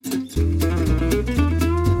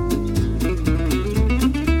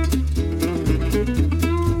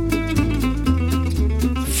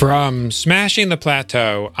From Smashing the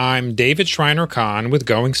Plateau, I'm David Schreiner-Kahn with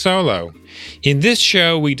Going Solo. In this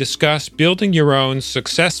show, we discuss building your own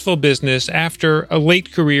successful business after a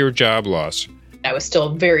late career job loss. I was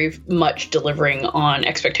still very much delivering on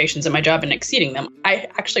expectations in my job and exceeding them. I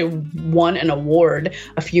actually won an award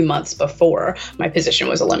a few months before my position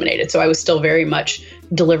was eliminated. So I was still very much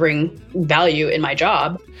delivering value in my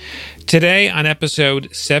job. Today on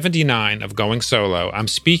episode 79 of Going Solo, I'm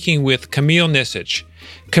speaking with Camille Nisich.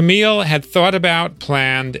 Camille had thought about,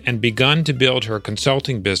 planned, and begun to build her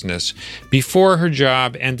consulting business before her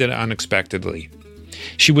job ended unexpectedly.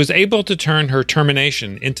 She was able to turn her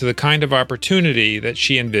termination into the kind of opportunity that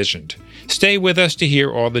she envisioned. Stay with us to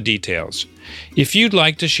hear all the details. If you'd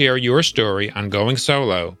like to share your story on Going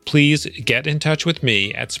Solo, please get in touch with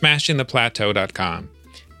me at smashingtheplateau.com.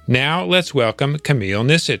 Now let's welcome Camille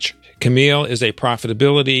Nisich. Camille is a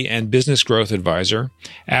profitability and business growth advisor.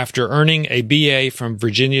 After earning a BA from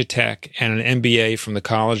Virginia Tech and an MBA from the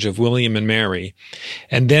College of William and Mary,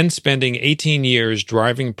 and then spending 18 years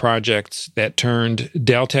driving projects that turned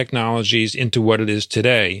Dell Technologies into what it is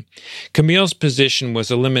today, Camille's position was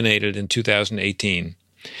eliminated in 2018.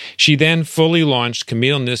 She then fully launched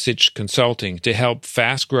Camille Nisich Consulting to help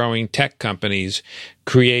fast-growing tech companies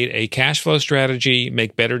create a cash flow strategy,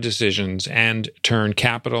 make better decisions, and turn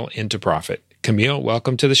capital into profit. Camille,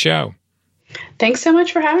 welcome to the show. Thanks so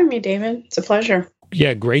much for having me, David. It's a pleasure.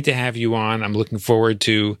 Yeah, great to have you on. I'm looking forward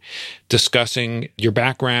to discussing your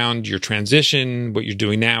background, your transition, what you're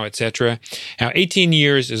doing now, etc. Now, 18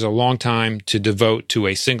 years is a long time to devote to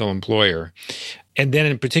a single employer. And then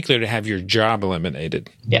in particular, to have your job eliminated.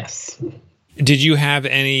 Yes. Did you have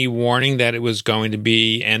any warning that it was going to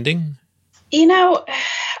be ending? You know,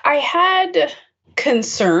 I had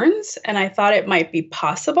concerns and I thought it might be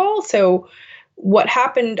possible. So what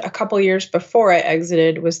happened a couple years before I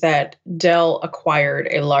exited was that Dell acquired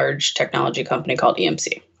a large technology company called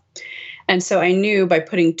EMC. And so I knew by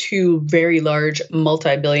putting two very large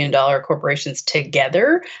multi-billion-dollar corporations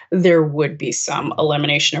together, there would be some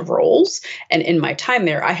elimination of roles. And in my time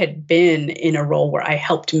there, I had been in a role where I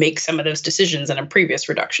helped make some of those decisions in a previous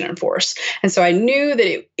reduction in force. And so I knew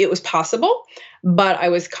that it was possible, but I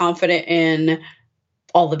was confident in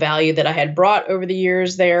all the value that I had brought over the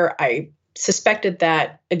years there. I suspected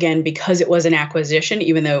that, again, because it was an acquisition,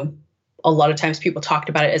 even though a lot of times people talked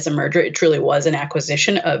about it as a merger, it truly was an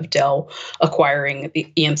acquisition of Dell acquiring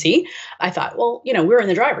the EMC. I thought, well, we're in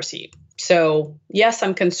the driver's seat. So yes,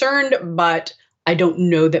 I'm concerned, but I don't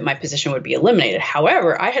know that my position would be eliminated.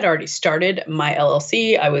 However, I had already started my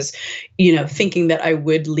LLC. I was, thinking that I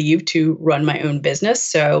would leave to run my own business.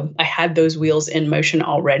 So I had those wheels in motion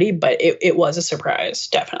already, but it was a surprise,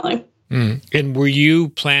 definitely. And were you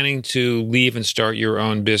planning to leave and start your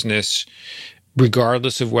own business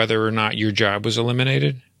regardless of whether or not your job was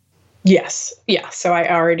eliminated? Yes. Yeah. So I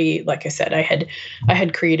already, like I said, I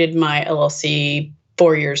had created my LLC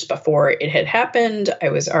 4 years before it had happened. I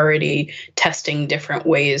was already testing different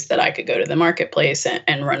ways that I could go to the marketplace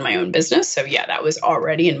and run my own business. So yeah, that was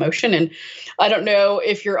already in motion. And I don't know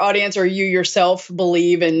if your audience or you yourself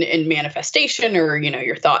believe in manifestation or,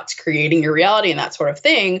 your thoughts creating your reality and that sort of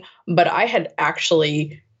thing. But I had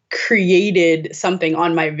actually created something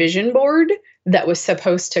on my vision board that was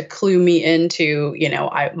supposed to clue me into,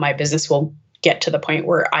 my business will get to the point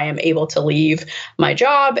where I am able to leave my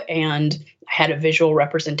job. And I had a visual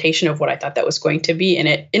representation of what I thought that was going to be. And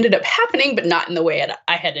it ended up happening, but not in the way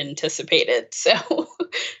I had anticipated. So,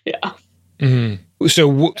 yeah. Mm-hmm.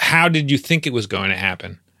 So how did you think it was going to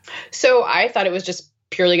happen? So I thought it was just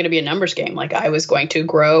purely going to be a numbers game. Like I was going to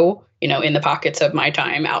grow, in the pockets of my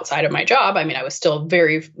time outside of my job. I mean, I was still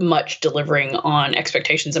very much delivering on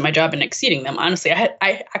expectations in my job and exceeding them. Honestly,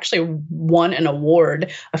 I actually won an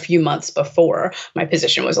award a few months before my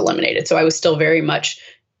position was eliminated. So I was still very much,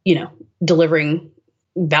 delivering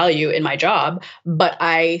value in my job. But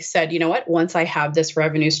I said, you know what, once I have this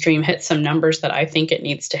revenue stream hit some numbers that I think it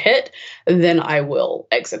needs to hit, then I will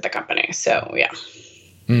exit the company. So, yeah.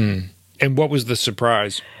 And what was the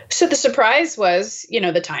surprise? So the surprise was,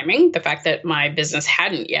 the timing, the fact that my business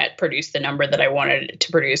hadn't yet produced the number that I wanted it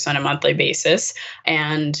to produce on a monthly basis.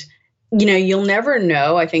 And, you'll never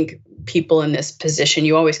know. I think people in this position,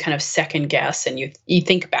 you always kind of second guess and you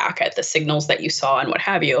think back at the signals that you saw and what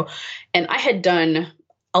have you. And I had done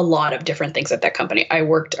a lot of different things at that company. I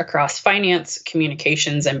worked across finance,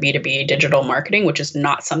 communications, and B2B digital marketing, which is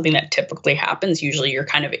not something that typically happens. Usually you're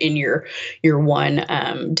kind of in your one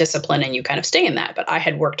discipline and you kind of stay in that. But I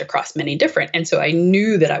had worked across many different. And so I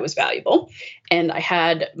knew that I was valuable. And I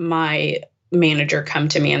had my manager come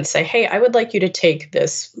to me and say, hey, I would like you to take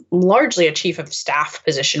this largely a chief of staff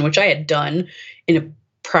position, which I had done in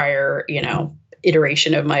a prior,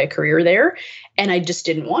 iteration of my career there. And I just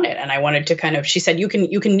didn't want it. And I wanted to she said, you can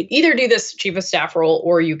either do this chief of staff role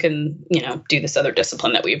or you can, do this other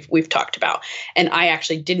discipline that we've talked about. And I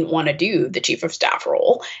actually didn't want to do the chief of staff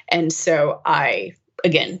role. And so I,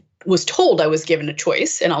 again, was told I was given a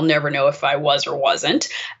choice, and I'll never know if I was or wasn't.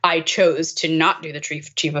 I chose to not do the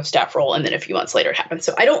chief of staff role, and then a few months later it happened.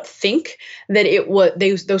 So I don't think that it was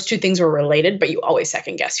those two things were related, but you always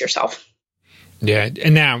second guess yourself. Yeah,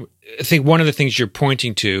 and now I think one of the things you're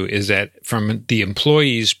pointing to is that from the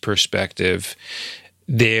employee's perspective,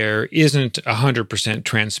 there isn't 100%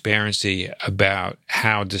 transparency about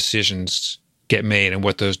how decisions get made and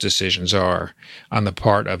what those decisions are on the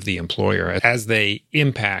part of the employer as they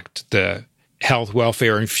impact the health,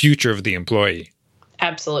 welfare, and future of the employee.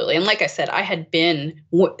 Absolutely. And like I said, I had been,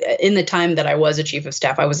 in the time that I was a chief of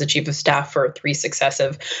staff, I was a chief of staff for 3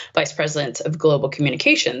 successive vice presidents of global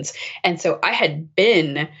communications. And so I had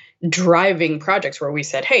been driving projects where we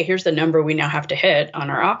said, hey, here's the number we now have to hit on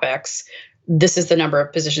our OPEX. This is the number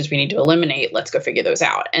of positions we need to eliminate. Let's go figure those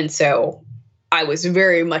out. And so I was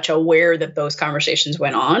very much aware that those conversations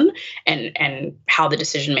went on and how the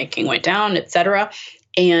decision-making went down, et cetera.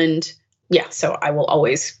 And yeah, so I will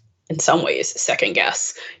always, in some ways, second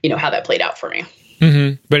guess, how that played out for me.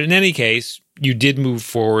 Mm-hmm. But in any case, you did move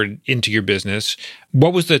forward into your business.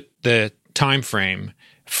 What was the time frame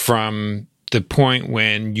from the point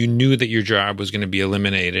when you knew that your job was going to be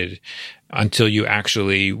eliminated until you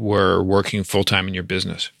actually were working full-time in your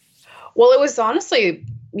business? Well, it was honestly,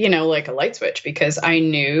 like a light switch, because I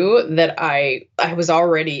knew that I was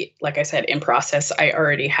already, like I said, in process. I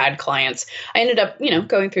already had clients. I ended up,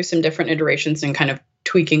 going through some different iterations and kind of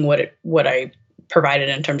tweaking what I provided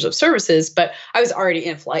in terms of services, but I was already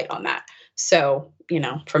in flight on that. So,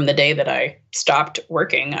 from the day that I stopped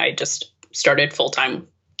working, I just started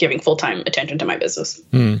giving full-time attention to my business.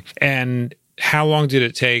 And how long did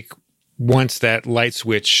it take once that light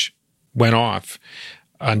switch went off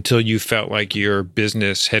until you felt like your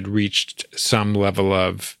business had reached some level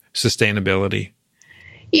of sustainability?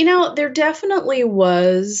 There definitely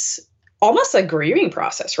was almost a grieving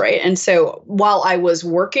process, right? And so while I was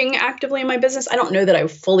working actively in my business, I don't know that I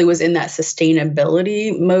fully was in that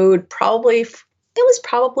sustainability mode. It was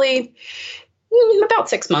probably about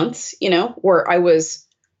 6 months, where I was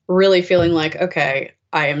really feeling like, okay,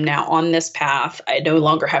 I am now on this path. I no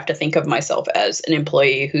longer have to think of myself as an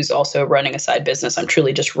employee who's also running a side business. I'm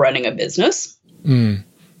truly just running a business. And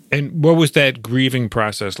what was that grieving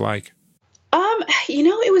process like?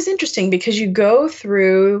 It was interesting because you go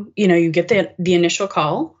through, you get the initial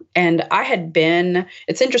call, and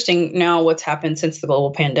it's interesting now what's happened since the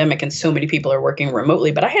global pandemic and so many people are working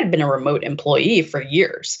remotely, but I had been a remote employee for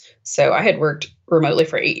years. So I had worked remotely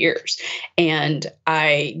for 8 years, and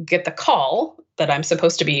I get the call that I was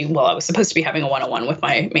supposed to be having a one-on-one with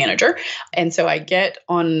my manager. And so I get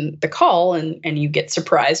on the call and you get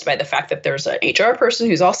surprised by the fact that there's an HR person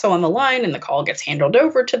who's also on the line, and the call gets handled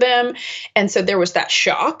over to them. And so there was that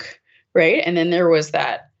shock, right? And then there was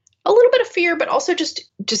that a little bit of fear, but also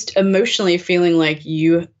just emotionally feeling like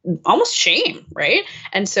you almost shame, right?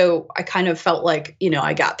 And so I kind of felt like,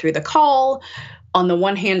 I got through the call. On the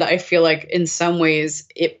one hand, I feel like in some ways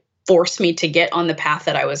it forced me to get on the path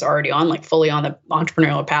that I was already on, like fully on the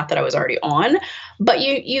entrepreneurial path that I was already on. But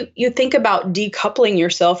you think about decoupling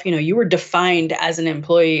yourself. You were defined as an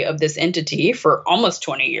employee of this entity for almost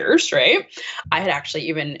 20 years, right? I had actually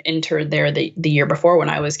even entered there the year before when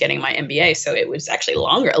I was getting my MBA. So it was actually a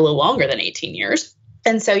little longer than 18 years.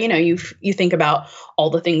 And so, you think about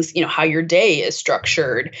all the things, how your day is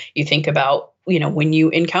structured. You think about, when you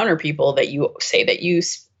encounter people that you say that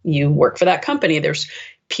you work for that company, there's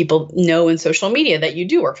people know in social media that you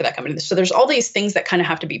do work for that company. So there's all these things that kind of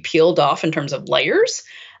have to be peeled off in terms of layers,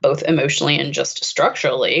 both emotionally and just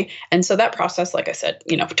structurally. And so that process, like I said,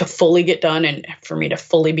 to fully get done and for me to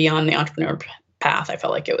fully be on the entrepreneur path, I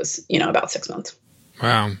felt like it was, about 6 months.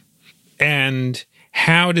 Wow. And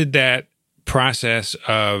how did that process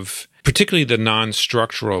of, particularly the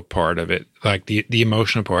non-structural part of it, like the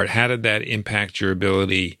emotional part, how did that impact your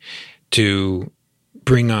ability to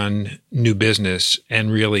bring on new business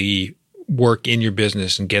and really work in your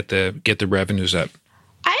business and get the revenues up?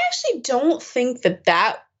 I actually don't think that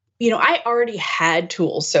I already had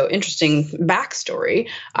tools. So interesting backstory.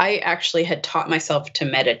 I actually had taught myself to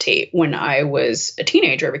meditate when I was a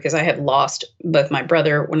teenager because I had lost both my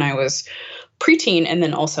brother when I was preteen and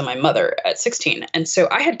then also my mother at 16. And so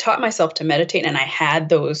I had taught myself to meditate, and I had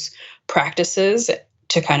those practices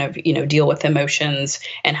to kind of, deal with emotions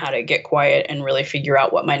and how to get quiet and really figure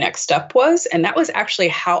out what my next step was. And that was actually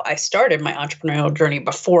how I started my entrepreneurial journey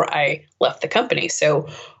before I left the company. So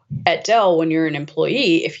at Dell, when you're an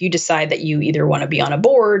employee, if you decide that you either want to be on a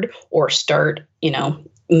board or start,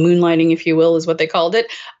 moonlighting, if you will, is what they called it,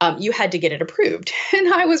 you had to get it approved.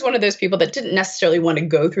 And I was one of those people that didn't necessarily want to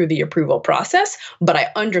go through the approval process, but I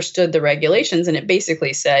understood the regulations. And it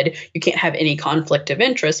basically said you can't have any conflict of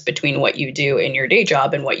interest between what you do in your day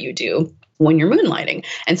job and what you do when you're moonlighting.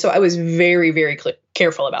 And so I was very, very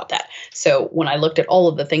careful about that. So when I looked at all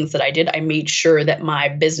of the things that I did, I made sure that my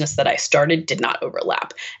business that I started did not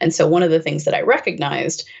overlap. And so one of the things that I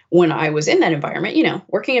recognized when I was in that environment,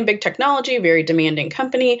 working in big technology, very demanding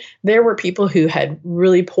company, there were people who had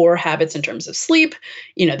really poor habits in terms of sleep.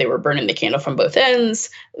 They were burning the candle from both ends.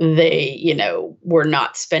 They, were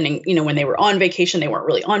not spending, when they were on vacation, they weren't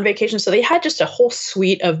really on vacation. So they had just a whole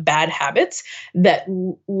suite of bad habits that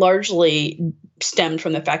largely stemmed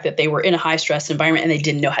from the fact that they were in a high stress environment and they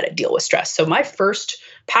didn't know how to deal with stress. So my first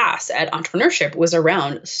pass at entrepreneurship was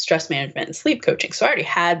around stress management and sleep coaching. So I already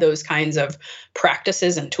had those kinds of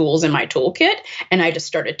practices and tools in my toolkit. And I just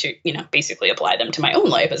started to, basically apply them to my own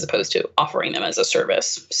life as opposed to offering them as a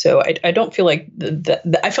service. So I don't feel like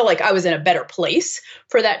I feel like I was in a better place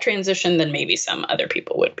for that transition than maybe some other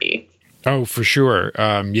people would be. Oh, for sure.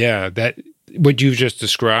 That what you've just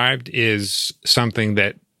described is something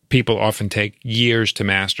that people often take years to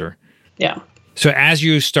master. Yeah. So as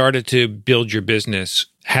you started to build your business,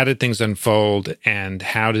 how did things unfold and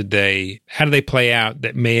how did they play out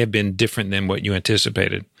that may have been different than what you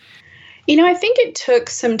anticipated? I think it took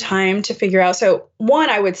some time to figure out. So one,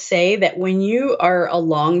 I would say that when you are a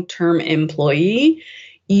long-term employee,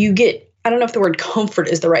 you get, I don't know if the word comfort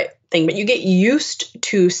is the right thing, but you get used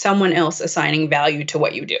to someone else assigning value to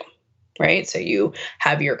what you do. Right. So you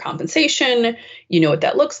have your compensation, what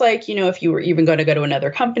that looks like, if you were even going to go to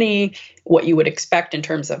another company, what you would expect in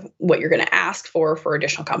terms of what you're going to ask for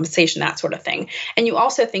additional compensation, that sort of thing. And you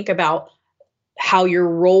also think about how your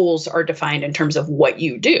roles are defined in terms of what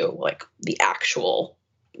you do, like the actual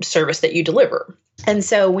service that you deliver. And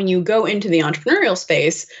so when you go into the entrepreneurial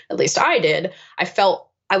space, at least I did, I felt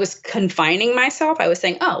I was confining myself. I was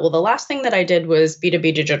saying, oh, well, the last thing that I did was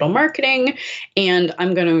B2B digital marketing, and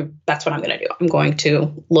that's what I'm going to do. I'm going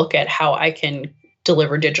to look at how I can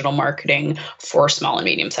deliver digital marketing for small and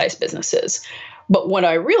medium-sized businesses. But what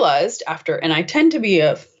I realized and I tend to be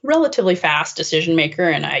a relatively fast decision maker,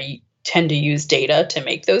 and I tend to use data to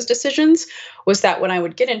make those decisions, was that when I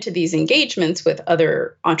would get into these engagements with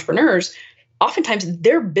other entrepreneurs, oftentimes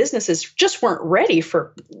their businesses just weren't ready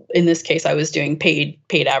for, in this case, I was doing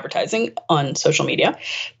paid advertising on social media.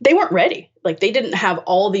 They weren't ready. Like they didn't have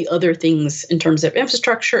all the other things in terms of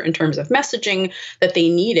infrastructure, in terms of messaging that they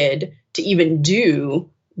needed to even do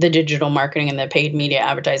the digital marketing and the paid media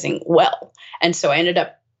advertising well. And so I ended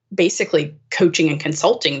up basically coaching and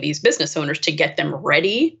consulting these business owners to get them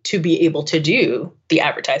ready to be able to do the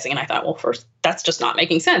advertising. And I thought, well, first, that's just not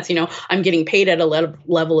making sense. I'm getting paid at a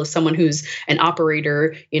level of someone who's an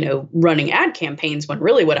operator, running ad campaigns, when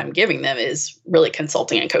really what I'm giving them is really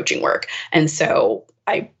consulting and coaching work. And so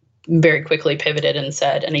I very quickly pivoted and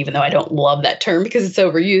said, and even though I don't love that term because it's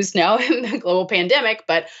overused now in the global pandemic,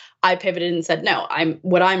 but I pivoted and said, no,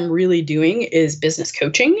 what I'm really doing is business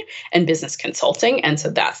coaching and business consulting. And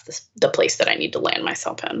so that's the place that I need to land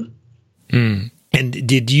myself in. Mm. And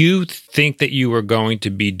did you think that you were going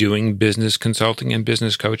to be doing business consulting and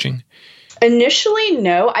business coaching? Initially,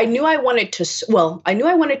 no. I knew I wanted to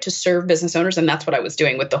serve business owners, and that's what I was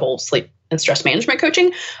doing with the whole sleep and stress management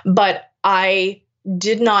coaching. But I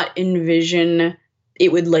did not envision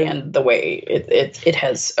it would land the way it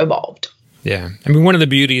has evolved. Yeah. I mean, one of the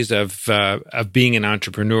beauties of being an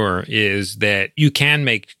entrepreneur is that you can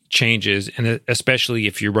make changes, and especially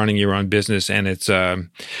if you're running your own business and it's a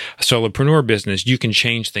solopreneur business, you can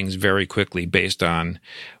change things very quickly based on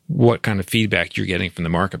what kind of feedback you're getting from the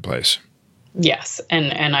marketplace. Yes.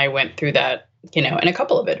 And I went through that, in a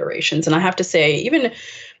couple of iterations. And I have to say, even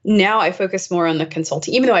now I focus more on the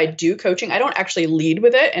consulting. Even though I do coaching, I don't actually lead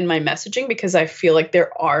with it in my messaging because I feel like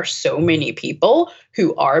there are so many people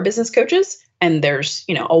who are business coaches and there's,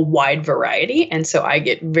 a wide variety. And so I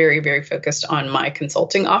get very, very focused on my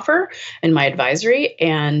consulting offer and my advisory.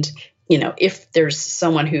 And, if there's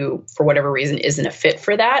someone who, for whatever reason, isn't a fit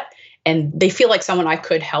for that, and they feel like someone I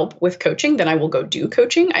could help with coaching, then I will go do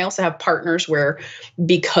coaching. I also have partners where,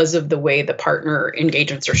 because of the way the partner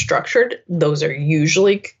engagements are structured, those are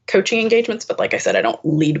usually coaching engagements. But like I said, I don't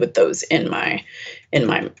lead with those in my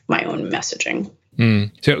own messaging.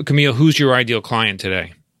 Mm. So Camille, who's your ideal client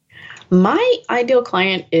today? My ideal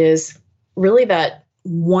client is really that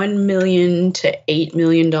 $1 million to $8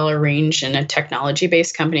 million range in a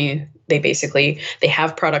technology-based company. They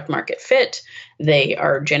have product market fit, they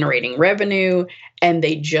are generating revenue, and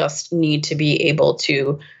they just need to be able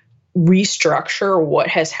to restructure what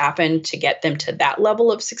has happened to get them to that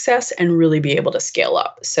level of success and really be able to scale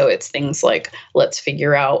up. So it's things like, let's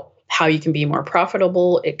figure out how you can be more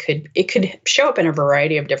profitable. It could show up in a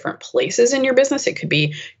variety of different places in your business. It could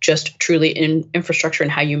be just truly in infrastructure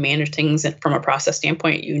and how you manage things from a process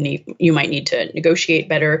standpoint. You might need to negotiate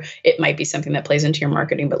better. It might be something that plays into your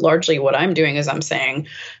marketing, but largely what I'm doing is I'm saying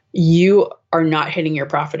you are not hitting your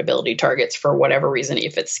profitability targets for whatever reason,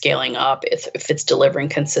 if it's scaling up, if it's delivering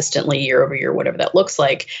consistently year over year, whatever that looks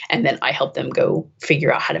like. And then I help them go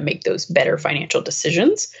figure out how to make those better financial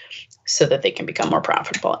decisions so that they can become more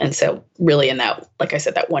profitable. And so really in that, like I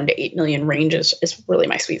said, that 1 to 8 million range is really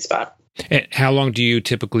my sweet spot. And how long do you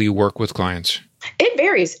typically work with clients? It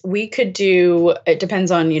varies. It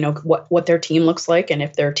depends on, what their team looks like and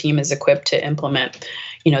if their team is equipped to implement,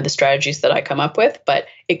 the strategies that I come up with. But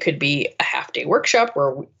it could be a half-day workshop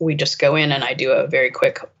where we just go in and I do a very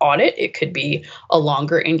quick audit. It could be a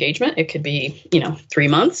longer engagement. It could be, 3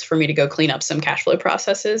 months for me to go clean up some cash flow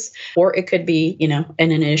processes, or it could be,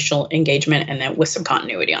 an initial engagement and then with some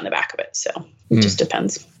continuity on the back of it. So it just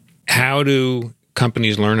depends. How do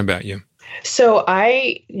companies learn about you? So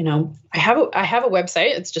I have a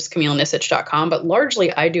website. It's just CamilleNisich.com, but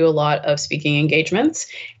largely I do a lot of speaking engagements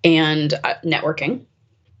and networking.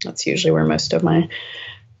 That's usually where most of my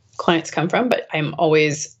clients come from, but I'm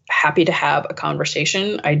always happy to have a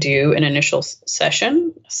conversation. I do an initial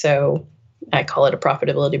session. So I call it a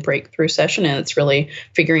profitability breakthrough session. And it's really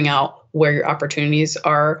figuring out where your opportunities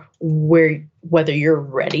are, whether you're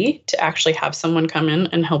ready to actually have someone come in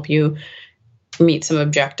and help you meet some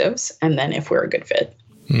objectives, and then if we're a good fit.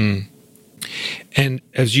 And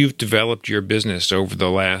as you've developed your business over the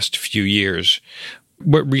last few years,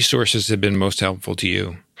 what resources have been most helpful to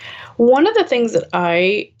you? One of the things that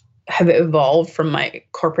I have evolved from my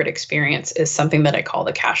corporate experience is something that I call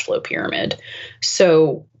the cash flow pyramid.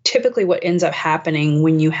 So typically what ends up happening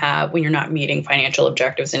when you're not meeting financial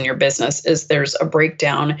objectives in your business is there's a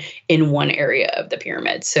breakdown in one area of the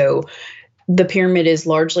pyramid. So the pyramid is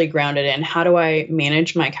largely grounded in how do I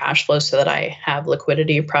manage my cash flow so that I have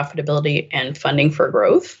liquidity, profitability, and funding for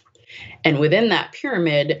growth. And within that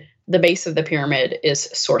pyramid, the base of the pyramid is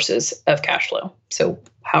sources of cash flow. So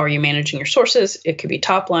how are you managing your sources? It could be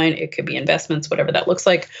top line, it could be investments, whatever that looks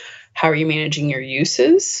like. How are you managing your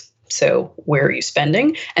uses? So where are you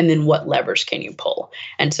spending? And then what levers can you pull?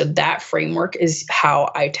 And so that framework is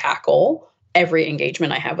how I tackle every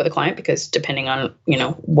engagement I have with a client, because depending on,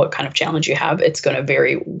 what kind of challenge you have, it's going to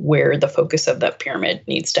vary where the focus of that pyramid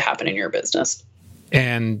needs to happen in your business.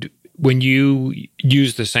 And when you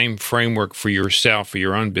use the same framework for yourself, for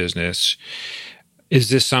your own business, is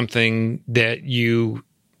this something that you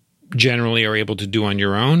generally are able to do on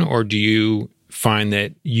your own, or do you find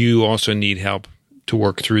that you also need help to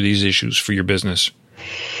work through these issues for your business?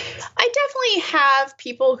 I definitely have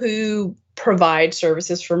people who provide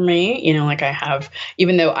services for me, like I have,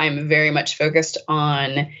 even though I'm very much focused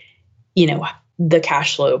on, the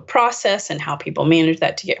cash flow process and how people manage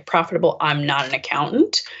that to get profitable. I'm not an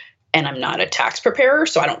accountant and I'm not a tax preparer,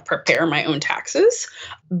 so I don't prepare my own taxes,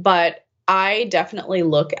 but I definitely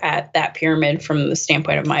look at that pyramid from the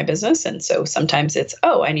standpoint of my business. And so sometimes it's,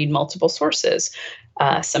 I need multiple sources.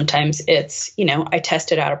 Sometimes it's, I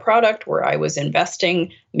tested out a product where I was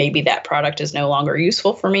investing. Maybe that product is no longer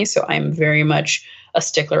useful for me. So I'm very much a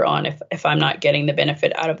stickler on if I'm not getting the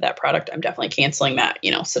benefit out of that product, I'm definitely canceling that,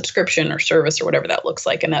 subscription or service or whatever that looks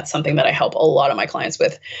like. And that's something that I help a lot of my clients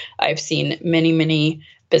with. I've seen many, many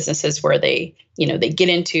businesses where they get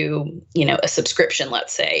into, a subscription,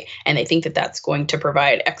 let's say, and they think that that's going to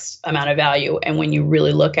provide X amount of value. And when you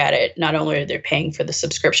really look at it, not only are they paying for the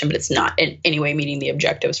subscription, but it's not in any way meeting the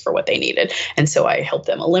objectives for what they needed. And so I help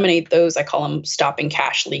them eliminate those. I call them stopping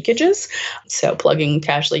cash leakages. So plugging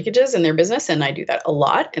cash leakages in their business. And I do that a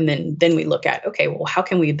lot. And then we look at, okay, well, how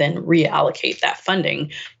can we then reallocate that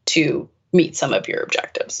funding to meet some of your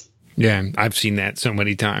objectives? Yeah, I've seen that so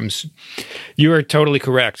many times. You are totally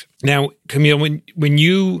correct. Now, Camille, when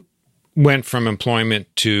you went from employment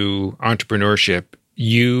to entrepreneurship,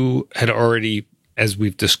 you had already, as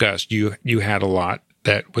we've discussed, you had a lot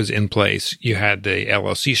that was in place. You had the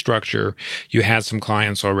LLC structure. You had some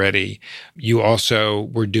clients already. You also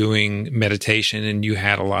were doing meditation, and you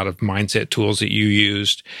had a lot of mindset tools that you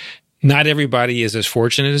used. Not everybody is as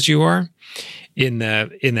fortunate as you are in that,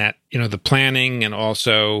 the planning and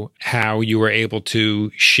also how you were able to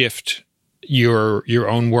shift your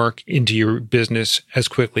own work into your business as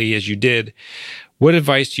quickly as you did. What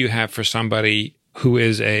advice do you have for somebody who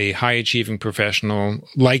is a high-achieving professional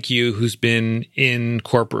like you, who's been in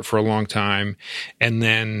corporate for a long time, and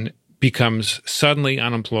then becomes suddenly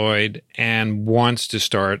unemployed and wants to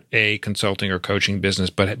start a consulting or coaching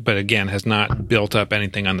business, but again, has not built up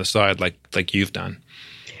anything on the side like you've done?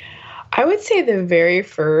 I would say the very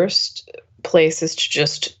first place is to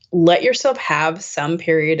just let yourself have some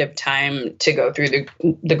period of time to go through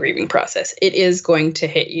the grieving process. It is going to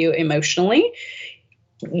hit you emotionally.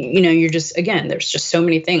 You're just, again, there's just so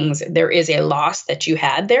many things. There is a loss that you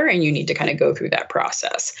had there, and you need to kind of go through that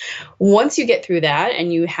process. Once you get through that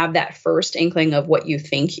and you have that first inkling of what you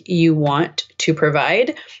think you want to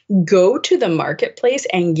provide, go to the marketplace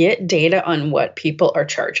and get data on what people are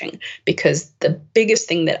charging. Because the biggest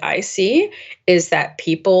thing that I see is that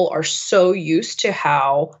people are so used to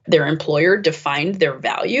how their employer defined their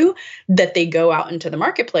value that they go out into the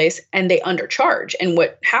marketplace and they undercharge. And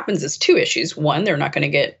what happens is two issues. One, they're not going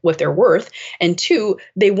to get what they're worth. And two,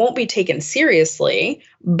 they won't be taken seriously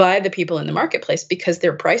by the people in the marketplace because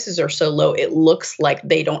their prices are so low. It looks like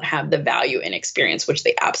they don't have the value and experience, which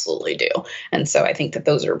they absolutely do. And so I think that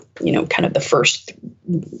those are, kind of the first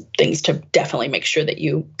things to definitely make sure that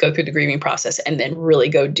you go through the grieving process and then really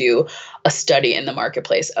go do a study in the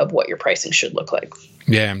marketplace of what your pricing should look like.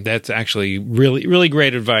 Yeah, that's actually really, really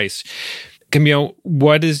great advice. Camille,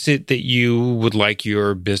 what is it that you would like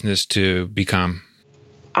your business to become?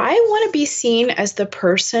 I want to be seen as the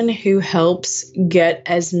person who helps get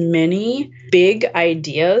as many big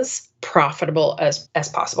ideas profitable as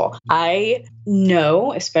possible. I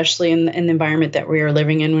know, especially in the environment that we are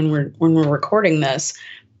living in when we're recording this,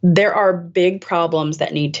 there are big problems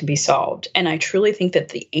that need to be solved. And I truly think that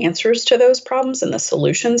the answers to those problems and the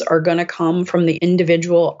solutions are going to come from the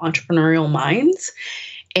individual entrepreneurial minds.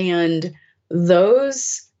 And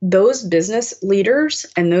those business leaders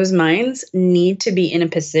and those minds need to be in a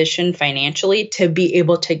position financially to be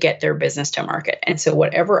able to get their business to market. And so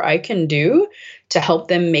whatever I can do to help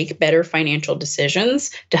them make better financial decisions,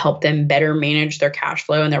 to help them better manage their cash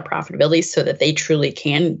flow and their profitability so that they truly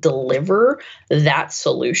can deliver that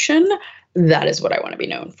solution, that is what I want to be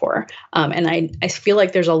known for. And I feel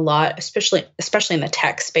like there's a lot, especially in the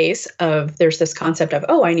tech space, there's this concept of,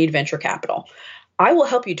 I need venture capital. I will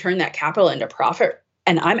help you turn that capital into profit.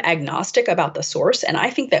 And I'm agnostic about the source. And I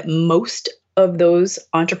think that most of those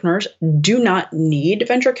entrepreneurs do not need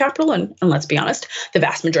venture capital. And let's be honest, the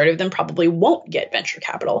vast majority of them probably won't get venture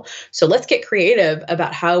capital. So let's get creative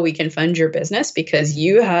about how we can fund your business, because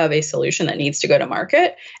you have a solution that needs to go to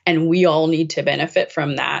market. And we all need to benefit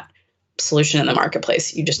from that solution in the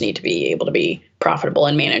marketplace. You just need to be able to be profitable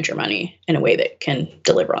and manage your money in a way that can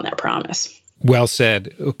deliver on that promise. Well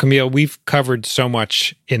said. Camille, we've covered so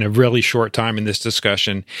much in a really short time in this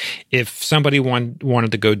discussion. If somebody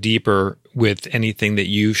wanted to go deeper with anything that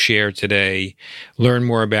you shared today, learn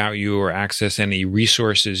more about you or access any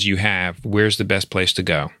resources you have, where's the best place to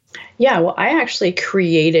go? Yeah, well, I absolutely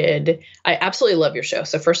love your show.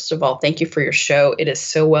 So first of all, thank you for your show. It's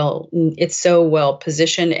so well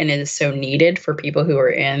positioned, and it is so needed for people who are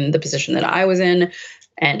in the position that I was in.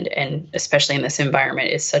 And especially in this environment,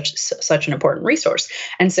 is such an important resource.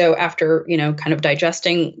 And so after, kind of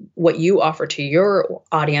digesting what you offer to your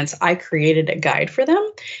audience, I created a guide for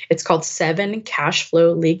them. It's called 7 Cash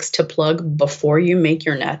Flow Leaks to Plug Before You Make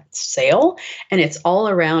Your Next Sale. And it's all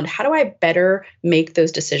around, how do I better make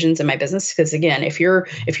those decisions in my business? Because again, if you're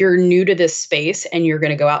new to this space and you're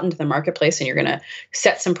going to go out into the marketplace and you're going to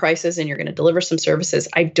set some prices and you're going to deliver some services,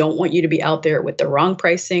 I don't want you to be out there with the wrong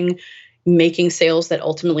pricing, making sales that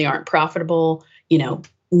ultimately aren't profitable,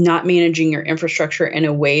 not managing your infrastructure in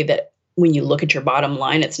a way that when you look at your bottom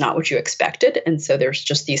line, it's not what you expected. And so there's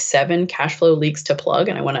just these 7 cash flow leaks to plug.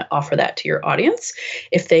 And I want to offer that to your audience.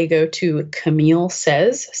 If they go to Camille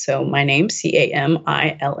Says, so my name,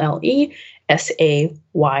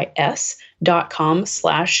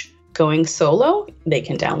 CamilleSays.com/going solo, they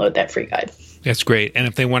can download that free guide. That's great. And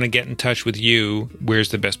if they want to get in touch with you, where's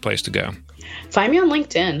the best place to go? Find me on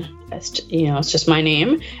LinkedIn. It's just my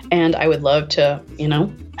name. And I would love to,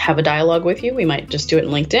 have a dialogue with you. We might just do it in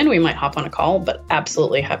LinkedIn. We might hop on a call, but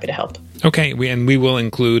absolutely happy to help. Okay. We will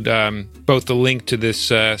include both the link to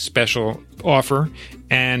this special offer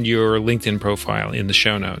and your LinkedIn profile in the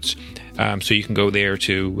show notes. So you can go there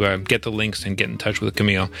to get the links and get in touch with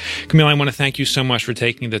Camille. Camille, I want to thank you so much for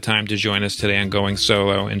taking the time to join us today on Going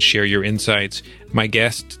Solo and share your insights. My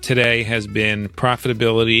guest today has been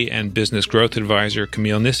Profitability and Business Growth Advisor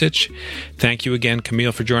Camille Nisich. Thank you again,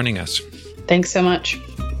 Camille, for joining us. Thanks so much.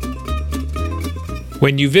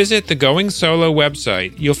 When you visit the Going Solo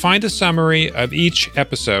website, you'll find a summary of each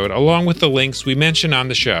episode along with the links we mention on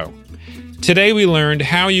the show. Today we learned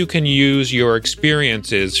how you can use your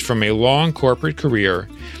experiences from a long corporate career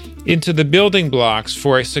into the building blocks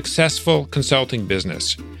for a successful consulting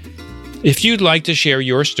business. If you'd like to share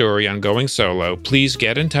your story on going solo, please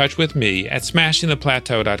get in touch with me at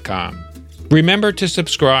smashingtheplateau.com. Remember to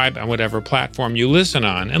subscribe on whatever platform you listen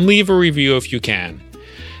on and leave a review if you can.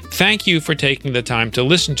 Thank you for taking the time to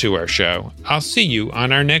listen to our show. I'll see you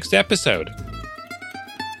on our next episode.